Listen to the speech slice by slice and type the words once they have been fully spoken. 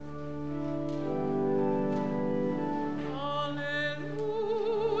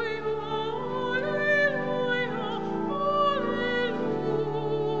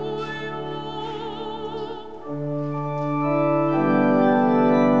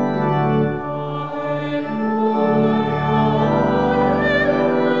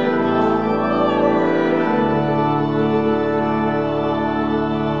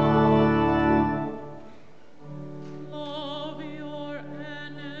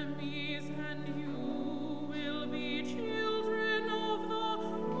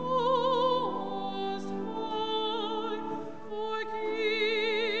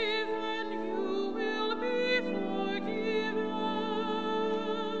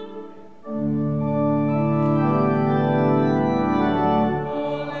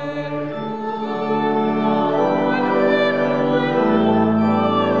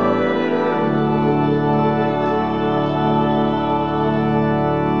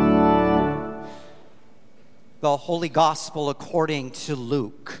The Holy Gospel according to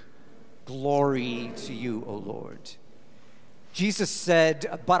Luke. Glory to you, O Lord. Jesus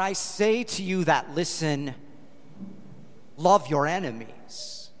said, "But I say to you that listen, love your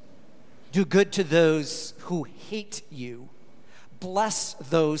enemies. Do good to those who hate you. Bless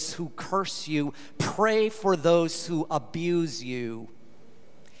those who curse you. Pray for those who abuse you.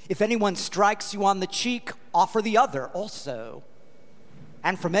 If anyone strikes you on the cheek, offer the other also.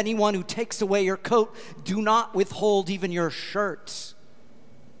 And from anyone who takes away your coat, do not withhold even your shirt.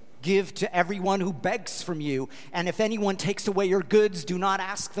 Give to everyone who begs from you. And if anyone takes away your goods, do not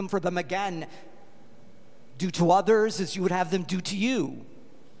ask them for them again. Do to others as you would have them do to you.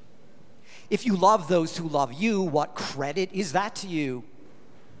 If you love those who love you, what credit is that to you?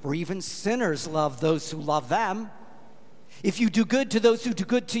 For even sinners love those who love them. If you do good to those who do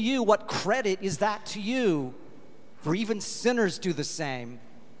good to you, what credit is that to you? For even sinners do the same.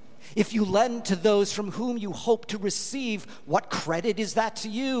 If you lend to those from whom you hope to receive, what credit is that to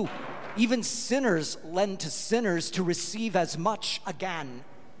you? Even sinners lend to sinners to receive as much again.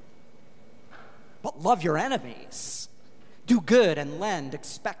 But love your enemies. Do good and lend,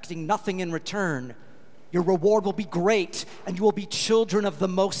 expecting nothing in return. Your reward will be great, and you will be children of the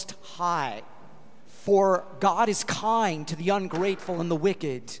Most High. For God is kind to the ungrateful and the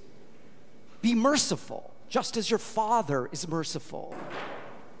wicked. Be merciful, just as your Father is merciful.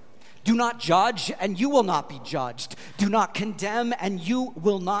 Do not judge, and you will not be judged. Do not condemn, and you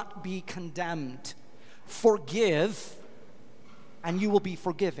will not be condemned. Forgive, and you will be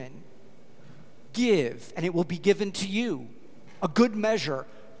forgiven. Give, and it will be given to you. A good measure,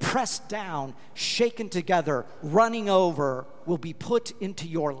 pressed down, shaken together, running over, will be put into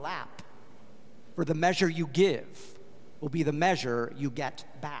your lap. For the measure you give will be the measure you get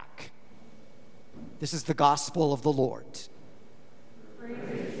back." This is the gospel of the Lord. Praise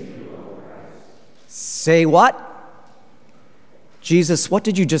to you, O Christ. Say what? Jesus, what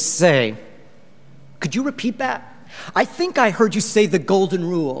did you just say? Could you repeat that? I think I heard you say the golden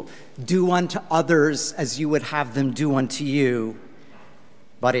rule, do unto others as you would have them do unto you.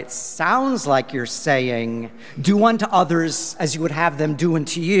 But it sounds like you're saying, do unto others as you would have them do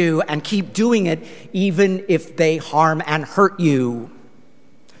unto you, and keep doing it even if they harm and hurt you.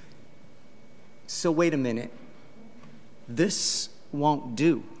 So wait a minute. This won't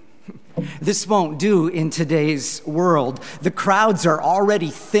do. This won't do in today's world. The crowds are already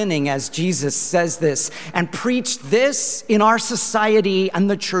thinning as Jesus says this, and preach this in our society, and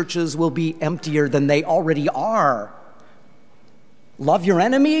the churches will be emptier than they already are. Love your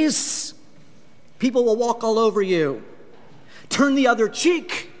enemies. People will walk all over you. Turn the other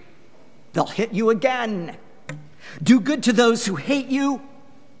cheek. They'll hit you again. Do good to those who hate you.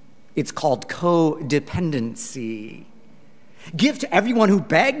 It's called codependency. Give to everyone who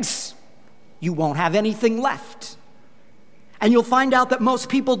begs. You won't have anything left. And you'll find out that most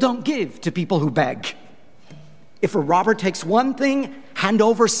people don't give to people who beg. If a robber takes one thing, hand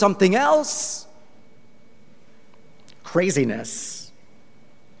over something else. Craziness.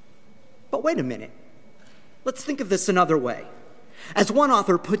 But wait a minute. Let's think of this another way. As one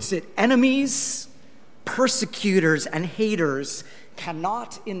author puts it, enemies, persecutors, and haters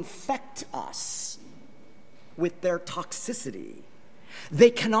cannot infect us with their toxicity.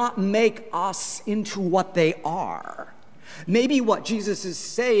 They cannot make us into what they are. Maybe what Jesus is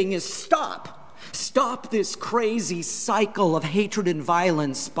saying is stop. Stop this crazy cycle of hatred and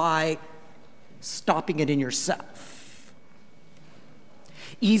violence by stopping it in yourself.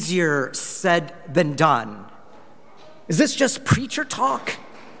 Easier said than done. Is this just preacher talk?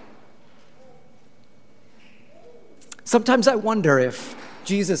 Sometimes I wonder if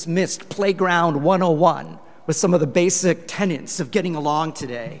Jesus missed Playground 101 with some of the basic tenets of getting along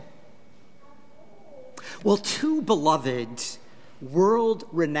today. Well, two beloved,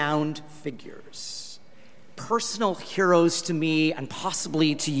 world-renowned figures, personal heroes to me and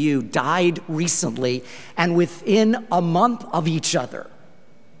possibly to you, died recently and within a month of each other.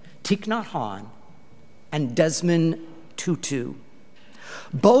 Thich Nhat Hanh and Desmond Tutu,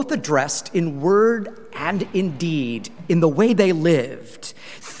 both addressed in word and in deed, in the way they lived,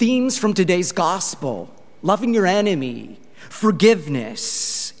 themes from today's gospel: loving your enemy,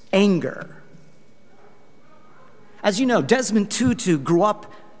 forgiveness, anger. As you know, Desmond Tutu grew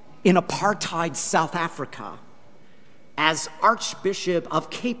up in apartheid South Africa. As Archbishop of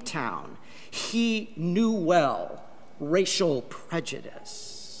Cape Town, he knew well racial prejudice.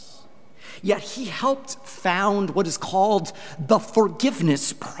 Yet he helped found what is called the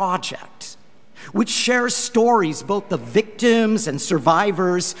Forgiveness Project, which shares stories, both the victims and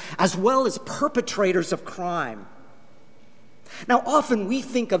survivors, as well as perpetrators of crime. Now, often we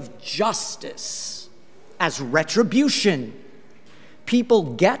think of justice as retribution.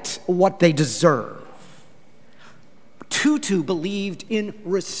 People get what they deserve. Tutu believed in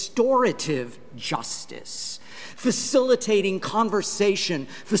restorative justice, facilitating conversation,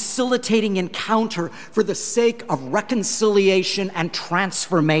 facilitating encounter for the sake of reconciliation and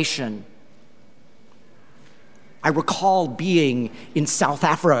transformation. I recall being in South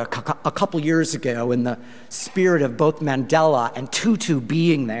Africa a couple years ago in the spirit of both Mandela and Tutu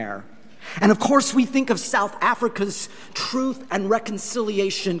being there. And of course, we think of South Africa's Truth and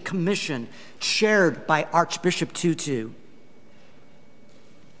Reconciliation Commission, chaired by Archbishop Tutu.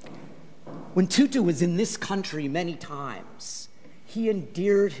 When Tutu was in this country many times, he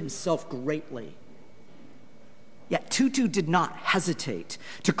endeared himself greatly. Yet Tutu did not hesitate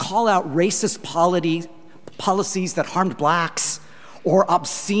to call out racist policies that harmed blacks or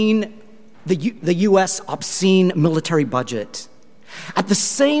the U.S. obscene military budget. At the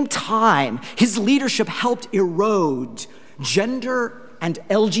same time, his leadership helped erode gender and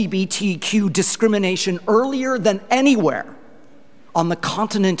LGBTQ discrimination earlier than anywhere on the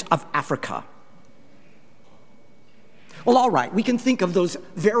continent of Africa. Well, all right, we can think of those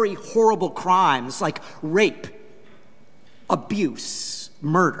very horrible crimes like rape, abuse,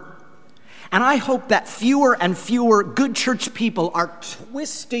 murder. And I hope that fewer and fewer good church people are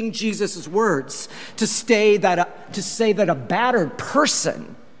twisting Jesus' words to say that a battered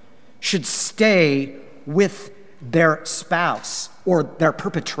person should stay with their spouse or their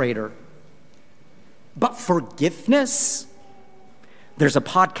perpetrator. But forgiveness, there's a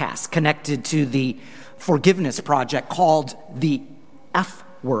podcast connected to the Forgiveness Project called The F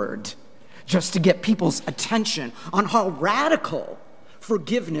Word, just to get people's attention on how radical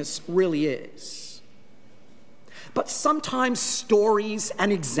forgiveness really is. But sometimes stories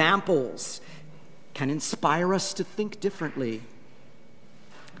and examples can inspire us to think differently.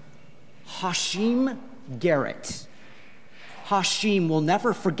 Hashim Garrett. Hashim will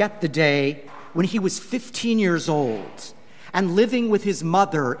never forget the day when he was 15 years old and living with his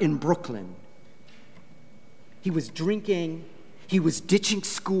mother in Brooklyn. He was drinking, he was ditching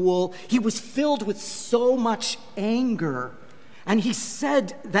school, he was filled with so much anger. And he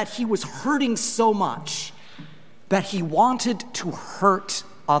said that he was hurting so much that he wanted to hurt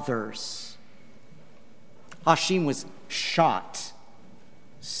others. Hashim was shot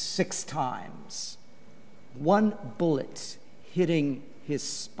 6 times, 1 bullet hitting his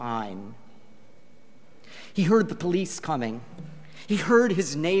spine. He heard the police coming. He heard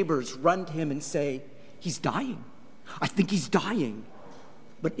his neighbors run to him and say, "He's dying. I think he's dying."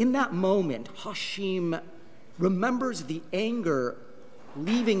 But in that moment, Hashim remembers the anger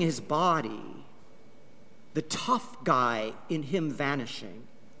leaving his body, the tough guy in him vanishing.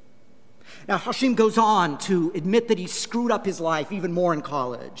 Now, Hashim goes on to admit that he screwed up his life even more in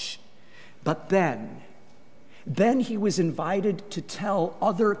college. But then he was invited to tell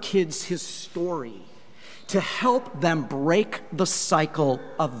other kids his story, to help them break the cycle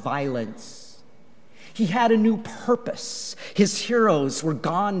of violence. He had a new purpose. His heroes were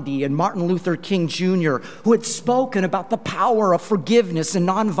Gandhi and Martin Luther King Jr., who had spoken about the power of forgiveness and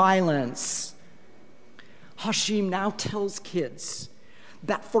nonviolence. Hashim now tells kids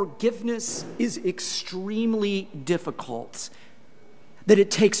that forgiveness is extremely difficult, that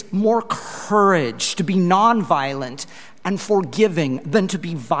it takes more courage to be nonviolent and forgiving than to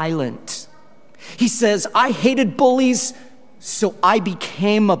be violent. He says, "I hated bullies, so I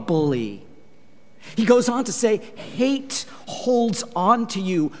became a bully." He goes on to say, hate holds on to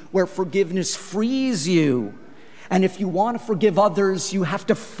you where forgiveness frees you. And if you want to forgive others, you have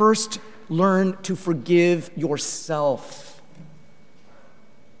to first learn to forgive yourself.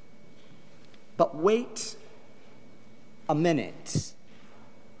 But wait a minute.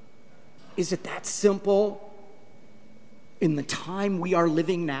 Is it that simple? In the time we are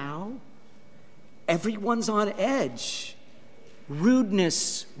living now, everyone's on edge.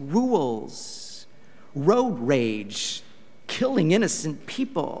 Rudeness rules. Road rage, killing innocent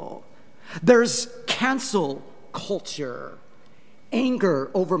people. There's cancel culture,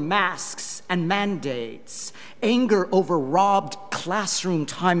 anger over masks and mandates, anger over robbed classroom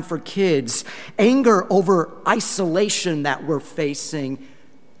time for kids, anger over isolation that we're facing.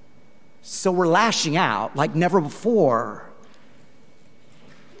 So we're lashing out like never before.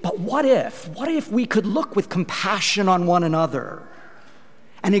 But what if we could look with compassion on one another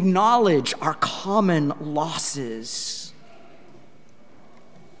and acknowledge our common losses?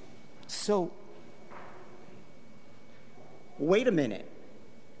 So, wait a minute.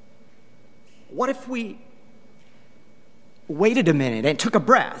 What if we waited a minute and took a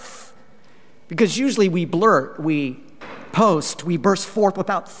breath? Because usually we blurt, we post, we burst forth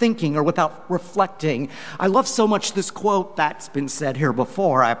without thinking or without reflecting. I love so much this quote that's been said here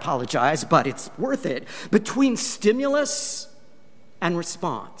before. I apologize, but it's worth it. Between stimulus and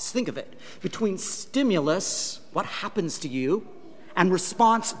response, think of it. Between stimulus, what happens to you, and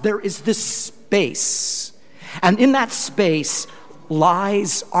response, there is this space. And in that space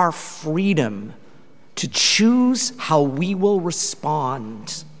lies our freedom to choose how we will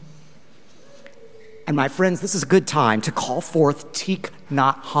respond. And my friends, this is a good time to call forth Thich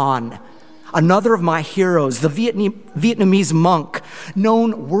Nhat Hanh, another of my heroes, the Vietnamese monk,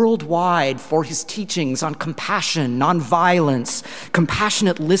 known worldwide for his teachings on compassion, nonviolence,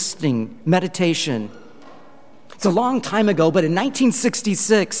 compassionate listening, meditation. It's a long time ago, but in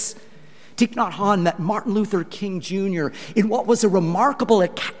 1966, Thich Nhat Hanh met Martin Luther King Jr. in what was a remarkable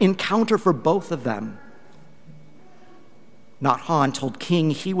encounter for both of them. Nhat Hanh told King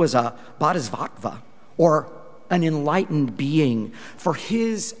he was a bodhisattva, or an enlightened being, for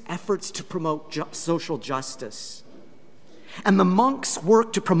his efforts to promote social justice. And the monk's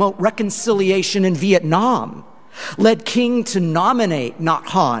work to promote reconciliation in Vietnam led King to nominate Nhat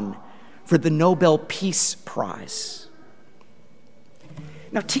Hanh for the Nobel Peace Prize.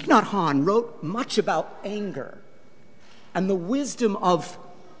 Now, Thich Nhat Hanh wrote much about anger and the wisdom of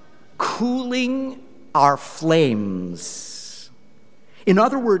cooling our flames. In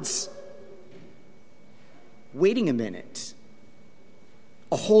other words, waiting a minute,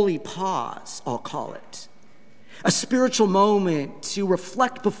 a holy pause, I'll call it, a spiritual moment to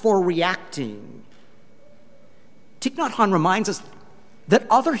reflect before reacting. Thich Nhat Hanh reminds us that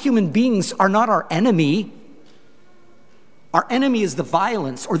other human beings are not our enemy. Our enemy is the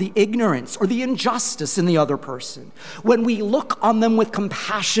violence or the ignorance or the injustice in the other person. When we look on them with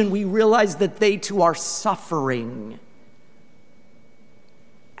compassion, we realize that they too are suffering.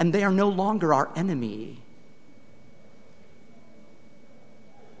 And they are no longer our enemy.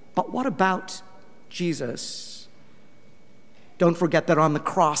 But what about Jesus? Don't forget that on the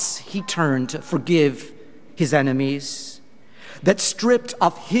cross, he turned to forgive his enemies, that stripped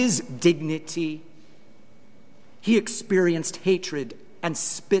of his dignity, he experienced hatred and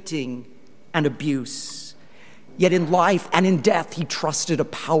spitting and abuse. Yet in life and in death, he trusted a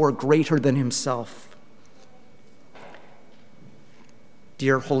power greater than himself.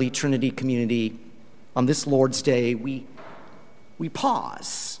 Dear Holy Trinity community, on this Lord's Day, we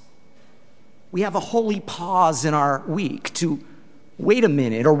pause. We have a holy pause in our week to wait a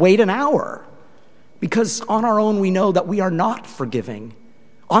minute or wait an hour, because on our own we know that we are not forgiving.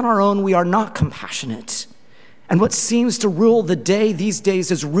 On our own we are not compassionate. And what seems to rule the day these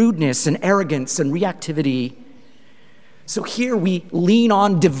days is rudeness and arrogance and reactivity. So here we lean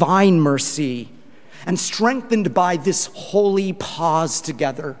on divine mercy, and strengthened by this holy pause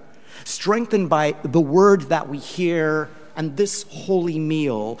together, strengthened by the word that we hear and this holy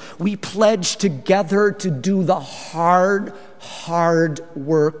meal, we pledge together to do the hard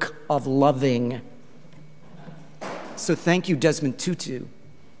work of loving. So thank you, Desmond Tutu.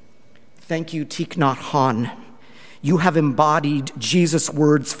 Thank you, Thich Nhat Hanh. You have embodied Jesus'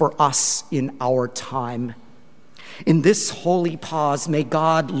 words for us in our time. In this holy pause, may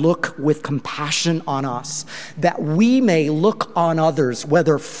God look with compassion on us, that we may look on others,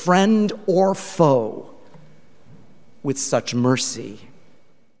 whether friend or foe, with such mercy.